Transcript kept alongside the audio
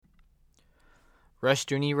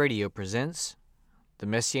Rushdoony Radio presents The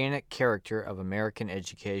Messianic Character of American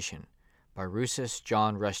Education by Russus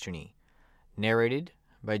John Rushdoony, narrated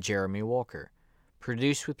by Jeremy Walker,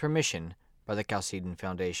 produced with permission by the Chalcedon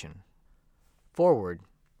Foundation. Foreword.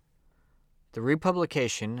 The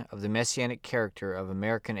republication of the Messianic Character of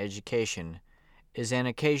American Education is an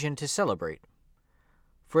occasion to celebrate,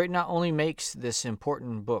 for it not only makes this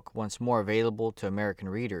important book once more available to American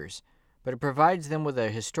readers, but it provides them with a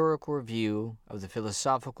historical review of the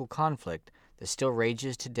philosophical conflict that still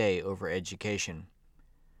rages today over education.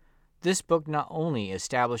 This book not only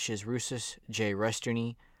establishes Russus J.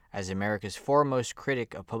 Rushdoony as America's foremost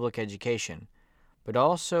critic of public education, but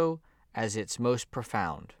also as its most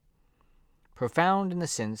profound. Profound in the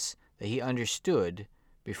sense that he understood,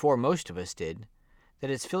 before most of us did,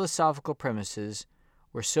 that its philosophical premises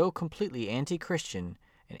were so completely anti-Christian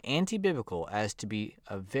and anti-biblical as to be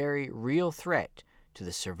a very real threat to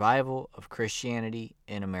the survival of Christianity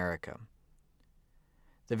in America.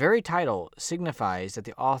 The very title signifies that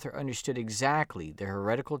the author understood exactly the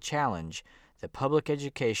heretical challenge that public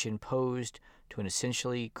education posed to an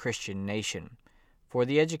essentially Christian nation, for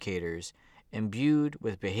the educators, imbued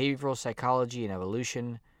with behavioral psychology and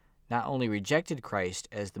evolution, not only rejected Christ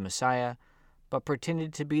as the Messiah, but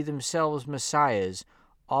pretended to be themselves messiahs,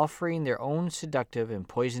 offering their own seductive and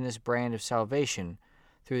poisonous brand of salvation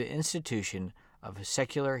through the institution of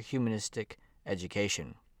secular humanistic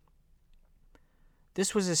education.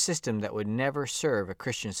 This was a system that would never serve a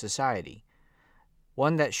Christian society,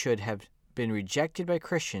 one that should have been rejected by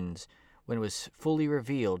Christians when it was fully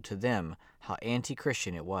revealed to them how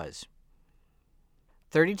anti-Christian it was.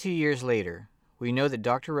 32 years later, we know that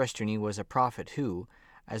Dr. Rushdoony was a prophet who,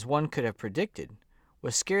 as one could have predicted,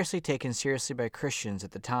 was scarcely taken seriously by Christians at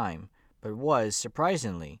the time, but was,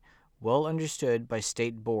 surprisingly, well understood by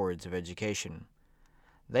state boards of education.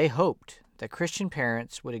 They hoped that Christian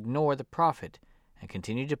parents would ignore the prophet and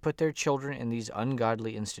continue to put their children in these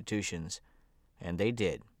ungodly institutions, and they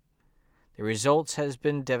did. The results has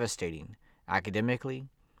been devastating, academically,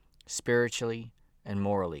 spiritually, and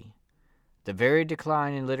morally. The very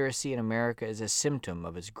decline in literacy in America is a symptom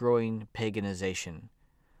of its growing paganization.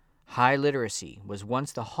 High literacy was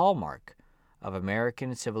once the hallmark of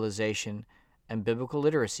American civilization, and biblical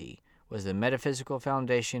literacy was the metaphysical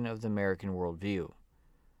foundation of the American worldview.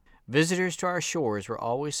 Visitors to our shores were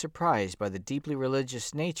always surprised by the deeply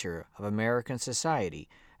religious nature of American society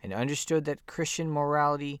and understood that Christian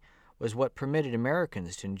morality was what permitted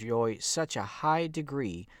Americans to enjoy such a high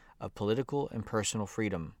degree of political and personal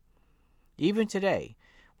freedom. Even today,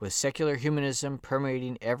 with secular humanism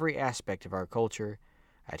permeating every aspect of our culture,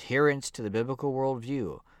 adherence to the biblical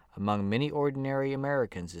worldview among many ordinary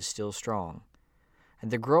Americans is still strong,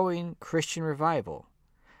 and the growing Christian revival,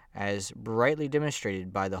 as brightly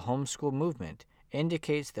demonstrated by the homeschool movement,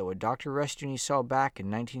 indicates that what Dr. Rushdoony saw back in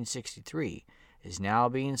 1963 is now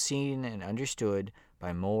being seen and understood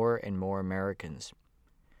by more and more Americans.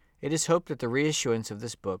 It is hoped that the reissuance of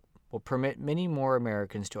this book will permit many more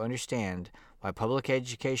Americans to understand why public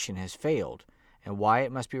education has failed and why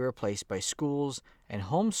it must be replaced by schools and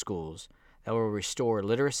homeschools that will restore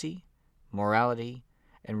literacy, morality,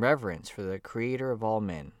 and reverence for the Creator of all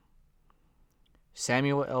men.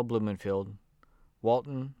 Samuel L. Blumenfield,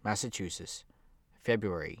 Walton, Massachusetts,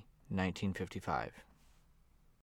 February 1955.